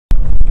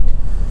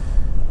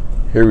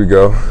Here we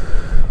go.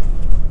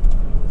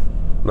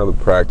 Another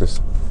practice.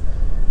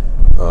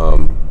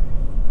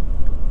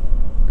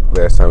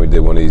 Last time we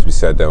did one of these, we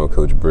sat down with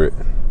Coach Britt,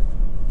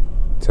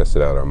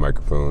 tested out our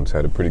microphones,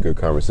 had a pretty good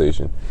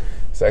conversation.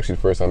 It's actually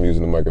the first time I'm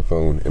using the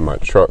microphone in my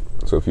truck,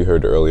 so if you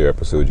heard the earlier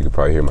episode, you could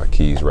probably hear my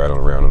keys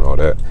rattling around and all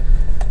that.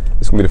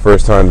 It's going to be the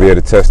first time to be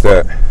able to test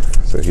that,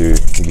 so here you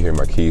can hear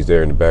my keys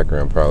there in the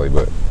background probably,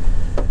 but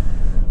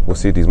we'll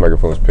see if these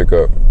microphones pick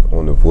up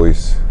on the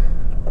voice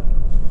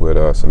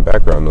with some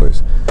background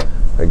noise.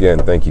 Again,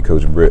 thank you,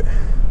 Coach Britt,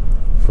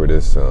 for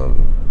this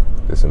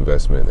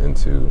investment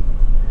into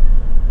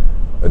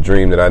a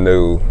dream that I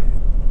know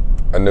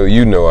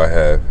you know I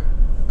have.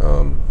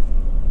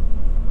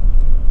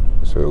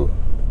 So,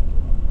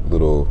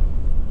 little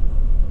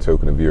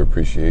token of your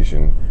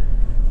appreciation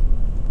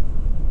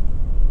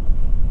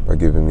by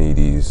giving me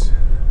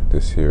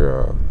this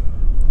here.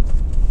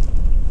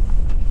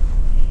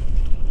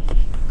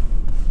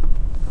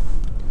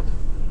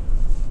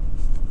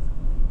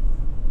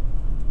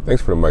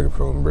 Thanks for the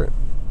microphone, Britt.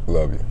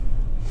 Love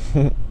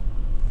you.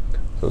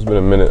 So it's been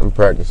a minute. I'm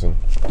practicing.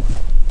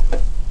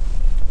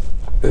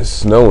 It's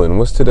snowing.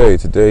 What's today?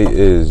 Today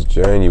is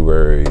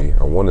January,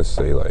 I want to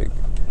say like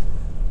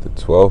the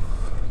 12th,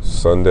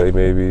 Sunday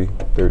maybe,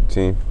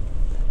 13th.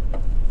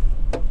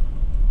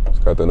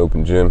 Just got an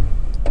open gym.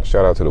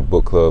 Shout out to the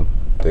book club.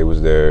 They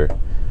was there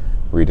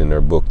reading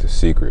their book, The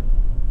Secret.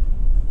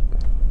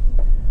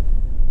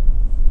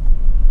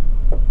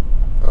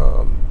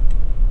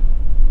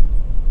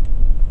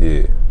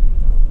 Yeah.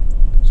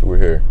 So we're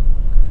here.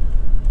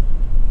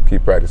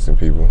 Keep practicing,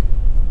 people.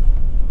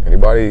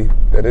 Anybody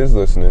that is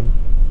listening,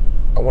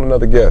 I want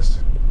another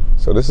guest.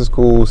 So this is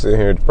cool sitting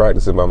here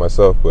practicing by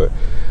myself, but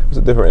it's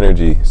a different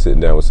energy sitting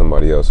down with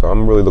somebody else. So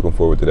I'm really looking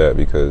forward to that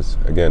because,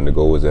 again, the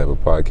goal is to have a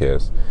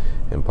podcast,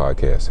 and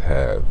podcasts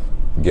have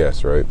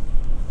guests, right?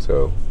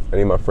 So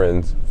any of my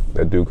friends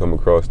that do come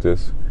across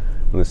this,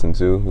 listen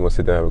to, you want to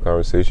sit down and have a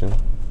conversation,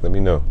 let me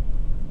know.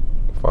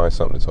 Find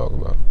something to talk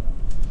about.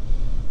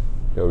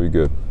 It'll be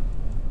good.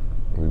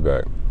 We'll be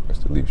back. That's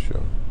the Leaf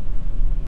Show.